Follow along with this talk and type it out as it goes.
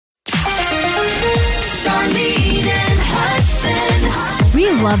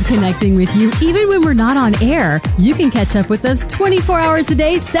love connecting with you even when we're not on air. You can catch up with us 24 hours a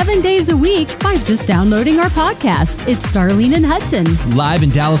day, 7 days a week by just downloading our podcast. It's Starlene and Hudson. Live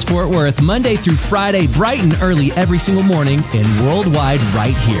in Dallas-Fort Worth, Monday through Friday, bright and early every single morning, and worldwide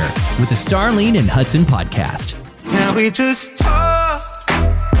right here with the Starlene and Hudson podcast. Can we just talk?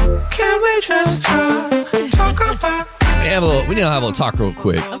 Can we just talk about We need to have a little talk real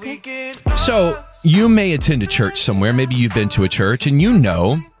quick. Okay. So you may attend a church somewhere. Maybe you've been to a church and you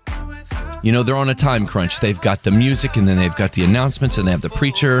know they're on a time crunch. They've got the music and then they've got the announcements and they have the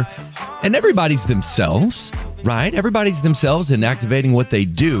preacher and everybody's themselves, right? Everybody's themselves and activating what they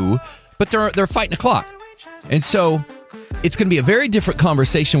do, but they're fighting a clock. And so it's going to be a very different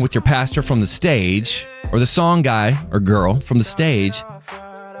conversation with your pastor from the stage or the song guy or girl from the stage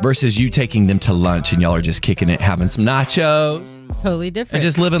versus you taking them to lunch and y'all are just kicking it, having some nachos. Totally different. And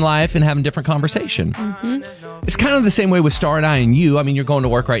just living life and having different conversation. Mm-hmm. It's kind of the same way with Star and I and you. I mean, you're going to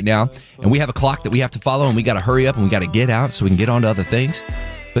work right now, and we have a clock that we have to follow, and we got to hurry up, and we got to get out so we can get on to other things.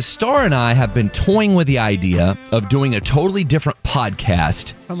 But Star and I have been toying with the idea of doing a totally different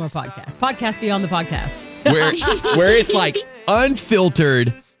podcast. From our podcast. Podcast beyond the podcast. Where it's like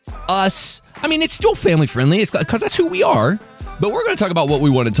unfiltered, us. I mean, it's still family friendly. It's because that's who we are. But we're going to talk about what we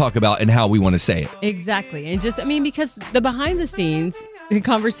want to talk about and how we want to say it. Exactly. And because the behind the scenes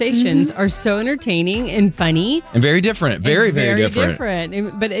conversations are so entertaining and funny. And very different. Very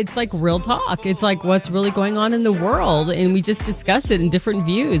different. But it's like real talk. It's like what's really going on in the world. And we just discuss it in different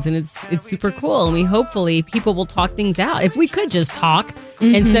views. And it's super cool. And hopefully people will talk things out. If we could just talk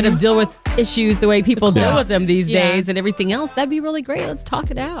instead of deal with issues the way people deal with them these days and everything else, that'd be really great. Let's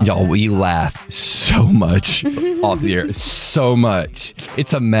talk it out. Y'all, we laugh so much off the air. So much.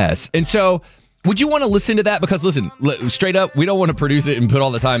 It's a mess. And so, would you want to listen to that? Because listen, straight up, we don't want to produce it and put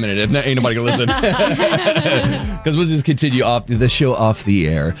all the time in it if not, ain't nobody gonna listen. Because we'll just continue the show off the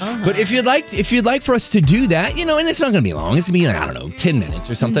air. But if you'd like for us to do that, and it's not gonna be long. It's gonna be like, I don't know, 10 minutes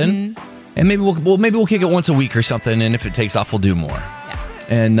or something. And maybe we'll kick it once a week or something. And if it takes off, we'll do more.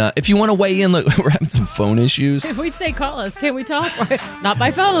 And if you want to weigh in, look, we're having some phone issues. If we'd say call us, can we talk? Not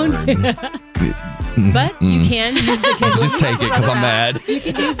by phone. But you can use the KLTY. Just take it because I'm mad. You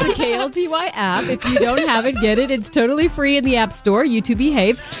can use the KLTY app. If you don't have it, get it. It's totally free in the App Store. You two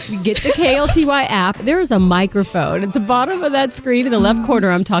behave. You get the KLTY app. There is a microphone at the bottom of that screen in the left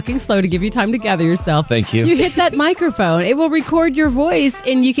corner. I'm talking slow to give you time to gather yourself. Thank you. You hit that microphone. It will record your voice,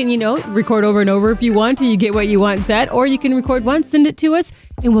 and you can, record over and over if you want till you get what you want said, or you can record once, send it to us,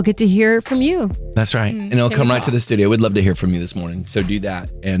 and we'll get to hear from you. That's right. And it'll come right to the studio. We'd love to hear from you this morning. So do that.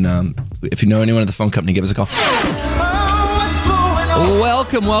 And if you know anyone at the phone company, give us a call.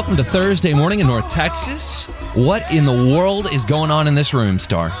 Welcome to Thursday morning in North Texas. What in the world is going on in this room,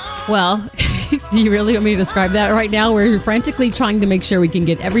 Star? Well, do you really want me to describe that right now? We're frantically trying to make sure we can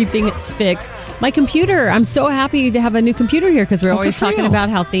get everything fixed. My computer, I'm so happy to have a new computer here because we're always talking about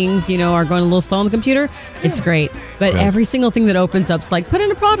how things, are going a little slow on the computer. It's great. But every single thing that opens up is like, put in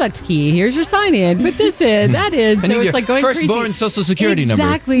a product key. Here's your sign in. Put this in, that in. So it's like going crazy. Firstborn social security number.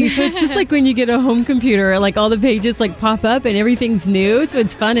 Exactly. So it's just like when you get a home computer, like all the pages like pop up and everything's new. So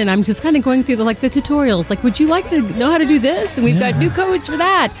it's fun. And I'm just kind of going through the tutorials. Like, would you like to know how to do this? And we've got new codes for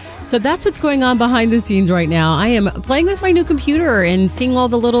that. So that's what's going on behind the scenes right now. I am playing with my new computer and seeing all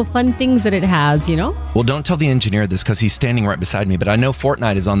the little fun things that it has, Well, don't tell the engineer this because he's standing right beside me, but I know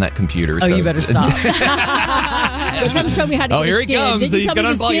Fortnite is on that computer. Oh, so. You better stop. Come show me how to get the skin. Here he comes. Did you he's going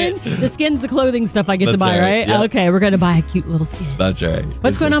to unplug it. The skin's the clothing stuff I get to buy, right? Yep. Okay, we're going to buy a cute little skin. That's right.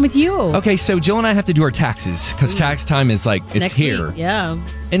 What's going on with you? Okay, so Jill and I have to do our taxes because tax time is it's next here. Week. Yeah.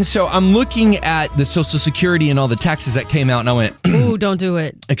 And so I'm looking at the Social Security and all the taxes that came out, and I went, ooh, don't do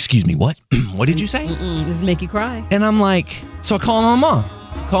it. Excuse me, what? What did you say? This will make you cry. And I'm like, so I call my mom,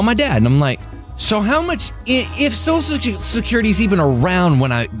 call my dad, and I'm like, so how much, if Social Security is even around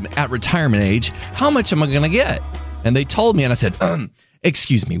when I'm at retirement age, how much am I going to get? And they told me, and I said,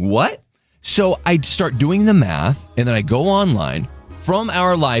 excuse me, what? So I start doing the math, and then I go online. From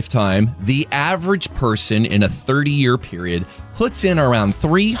our lifetime, the average person in a 30-year period puts in around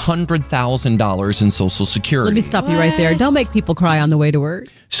 $300,000 in Social Security. Let me stop you right there. Don't make people cry on the way to work.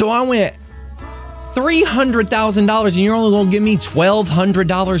 So I went, $300,000 and you're only going to give me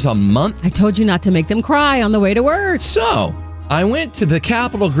 $1,200 a month? I told you not to make them cry on the way to work. So I went to the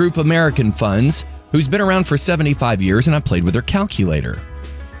Capital Group American Funds, who's been around for 75 years, and I played with their calculator.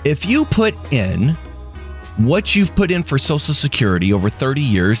 If you put in what you've put in for Social Security over 30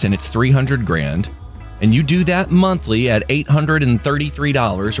 years, and it's $300,000, and you do that monthly at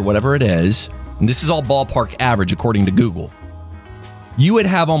 $833 or whatever it is, and this is all ballpark average according to Google, you would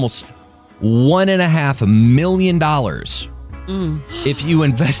have almost $1.5 million If you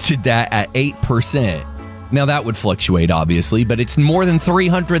invested that at 8%, now that would fluctuate, obviously, but it's more than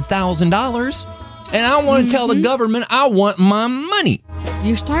 $300,000. And I want to tell the government I want my money.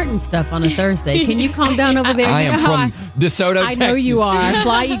 You're starting stuff on a Thursday. Can you calm down over there? I am from DeSoto, Texas. I know you are.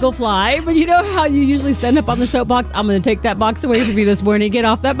 Fly, Eagle, fly. But you know how you usually stand up on the soapbox? I'm going to take that box away from you this morning. Get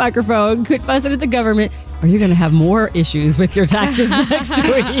off that microphone. Quit fussing at the government, or you're going to have more issues with your taxes next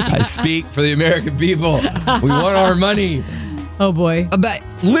week. I speak for the American people. We want our money. Oh, boy. But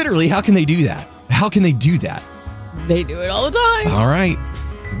literally, how can they do that? How can they do that? They do it all the time. All right.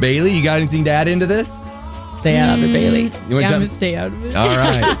 Bailey, you got anything to add into this? Stay out of it, Bailey. You want I'm to going to stay out of it. All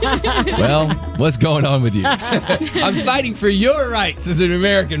right. Well, what's going on with you? I'm fighting for your rights as an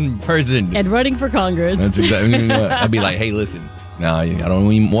American person. And running for Congress. That's exactly what I'd be like, hey, listen. No, I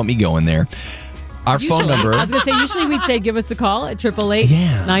don't even want me going there. Our phone number. I was going to say, usually we'd say give us a call at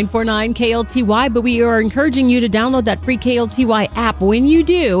 888-949-KLTY, but we are encouraging you to download that free KLTY app. When you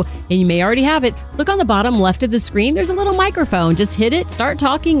do, and you may already have it, look on the bottom left of the screen. There's a little microphone. Just hit it, start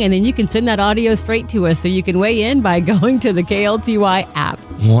talking, and then you can send that audio straight to us. So you can weigh in by going to the KLTY app.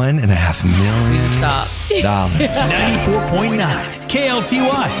 $1.5 million. Stop. 94.9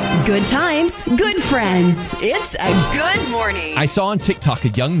 KLTY. Good times, good friends. It's a good morning. I saw on TikTok a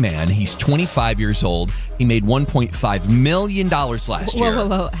young man. He's 25 years old. He made $1.5 million last year.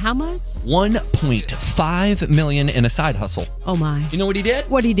 Whoa. How much? $1.5 million in a side hustle. Oh, my. You know what he did?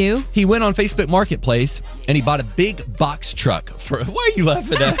 What'd he do? He went on Facebook Marketplace and he bought a big box truck for. Why are you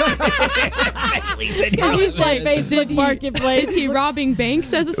laughing at? Because you said Facebook Marketplace. Is he robbing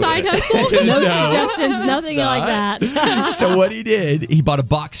banks as a side hustle? No suggestions, nothing like that. So what he did, he bought a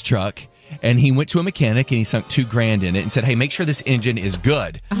box truck. And he went to a mechanic and he sunk $2,000 in it and said, hey, make sure this engine is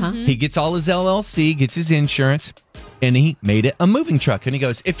good. He gets all his LLC, gets his insurance, and he made it a moving truck. And he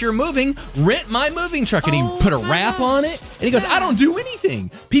goes, if you're moving, rent my moving truck. And he put a wrap on it. And he goes, I don't do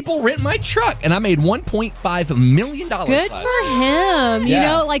anything. People rent my truck. And I made $1.5 million. Good for him. You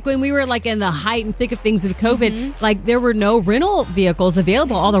know, like when we were like in the height and thick of things with COVID, like there were no rental vehicles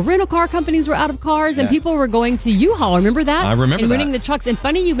available. All the rental car companies were out of cars and people were going to U-Haul. Remember that? I remember and that. renting the trucks. And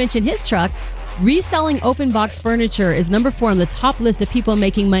funny you mentioned his truck. Reselling open box furniture is number 4 on the top list of people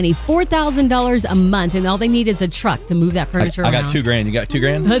making money. $4,000 a month, and all they need is a truck to move that furniture around. I got $2,000. You got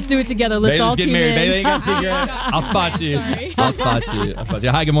 $2,000? Let's do it together. Let's all get tune married. in. Bailey got $2,000. I'll spot you. Sorry. I'll spot you.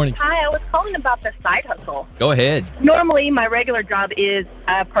 Hi, good morning. Hi, I was calling about the side hustle. Go ahead. Normally, my regular job is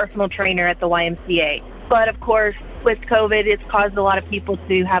a personal trainer at the YMCA. But, of course, with COVID, it's caused a lot of people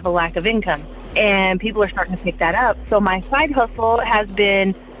to have a lack of income. And people are starting to pick that up. So my side hustle has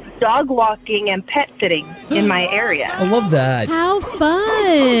been dog walking and pet sitting in my area. I love that. How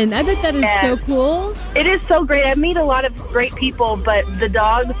fun. I bet that is so cool. It is so great. I meet a lot of great people, but the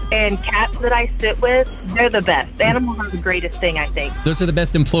dogs and cats that I sit with, they're the best. Animals are the greatest thing, I think. Those are the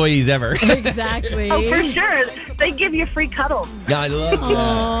best employees ever. Exactly. Oh, for sure. They give you free cuddles. Yeah, I love that.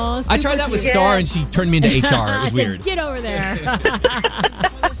 Aw, I tried that with Star and she turned me into HR. It I was said, weird. get over there.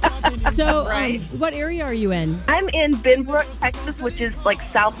 So, what area are you in? I'm in Benbrook, Texas, which is like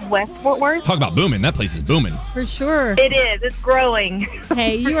southwest Fort Worth. Talk about booming. That place is booming. For sure. It is. It's growing.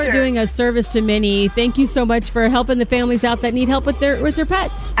 Hey, you are sure. doing a service to many. Thank you so much for helping the families out that need help with their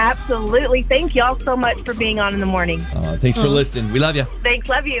pets. Absolutely. Thank y'all so much for being on in the morning. Thanks for listening. We love you. Thanks.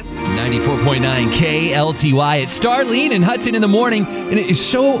 Love you. 94.9 KLTY. It's Starlene and Hudson in the morning, and it is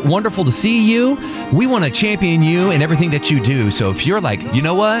so wonderful to see you. We want to champion you and everything that you do. So if you're like, you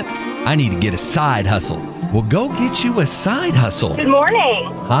know what? I need to get a side hustle. Well, go get you a side hustle. Good morning.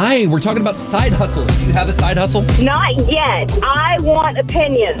 Hi, we're talking about side hustles. Do you have a side hustle? Not yet. I want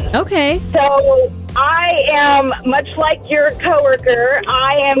opinions. Okay. So I am, much like your coworker,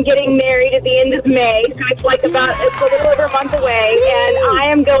 I am getting married at the end of May. So it's like it's a little over a month away. And I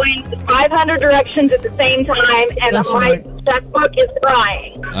am going 500 directions at the same time. And That's my right. checkbook is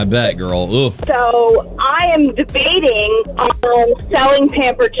crying. I bet, girl. Ooh. So I am debating on selling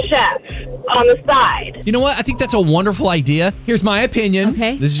Pampered Chef on the side. You know what? I think that's a wonderful idea. Here's my opinion.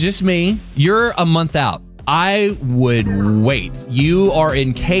 Okay. This is just me. You're a month out. I would wait. You are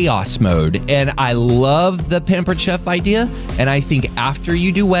in chaos mode, and I love the Pampered Chef idea. And I think after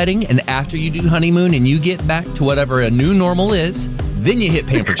you do wedding and after you do honeymoon and you get back to whatever a new normal is, then you hit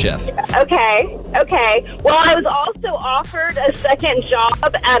Pampered Chef. Okay. Well, I was also offered a second job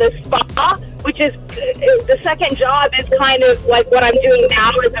at a spa, which is, the second job is kind of like what I'm doing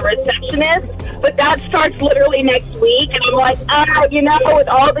now as a receptionist, but that starts literally next week, and I'm like, with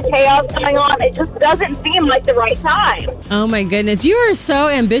all the chaos going on, it just doesn't seem like the right time. Oh, my goodness. You are so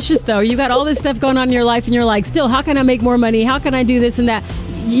ambitious, though. You got all this stuff going on in your life, and you're like, still, how can I make more money? How can I do this and that?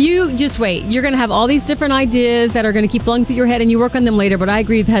 You just wait. You're going to have all these different ideas that are going to keep flowing through your head, and you work on them later. But I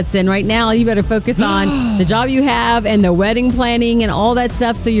agree with Hudson. Right now, you better focus on the job you have and the wedding planning and all that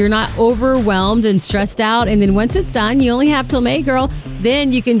stuff so you're not overwhelmed and stressed out. And then once it's done, you only have till May, girl.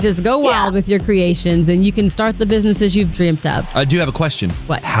 Then you can just go wild with your creations and you can start the businesses you've dreamt of. I do have a question.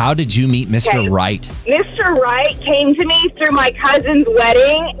 What? How did you meet Mr. Wright? Mr. Wright came to me through my cousin's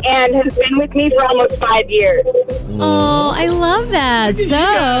wedding and has been with me for almost 5 years. Oh, I love that.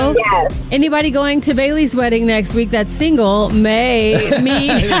 So, anybody going to Bailey's wedding next week that's single may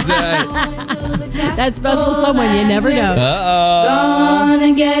meet that special someone. You never know.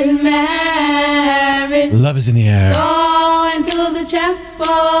 Gonna get married. Love is in the air. Going to the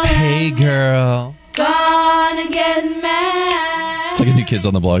chapel. Hey, girl. Gonna get married. It's like a New Kids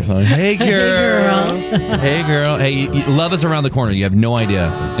on the Block song. Hey, girl. Hey, girl. Hey, love is around the corner. You have no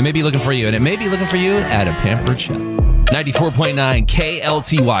idea. It may be looking for you, and it may be looking for you at a Pampered Chef. 94.9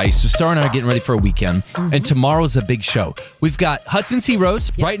 KLTY. So Star and I are getting ready for a weekend, and tomorrow's a big show. We've got Hudson C. Rose,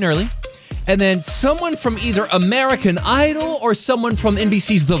 bright and early, and then someone from either American Idol or someone from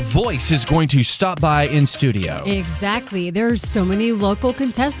NBC's The Voice is going to stop by in studio. Exactly. There's so many local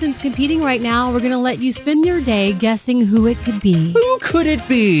contestants competing right now. We're going to let you spend your day guessing who it could be. Who could it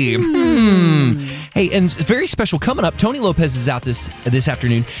be? Hey, and very special coming up, Tony Lopez is out this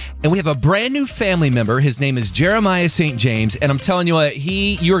afternoon, and we have a brand new family member. His name is Jeremiah St. James, and I'm telling you what,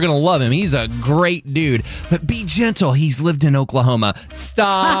 you're going to love him. He's a great dude, but be gentle. He's lived in Oklahoma.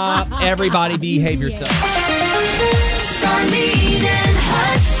 Stop. Everybody behave yourself. Starlene and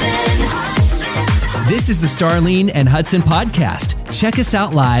Hudson. This is the Starlene and Hudson podcast. Check us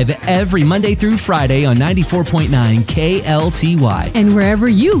out live every Monday through Friday on 94.9 KLTY. And wherever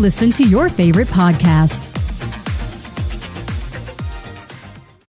you listen to your favorite podcast.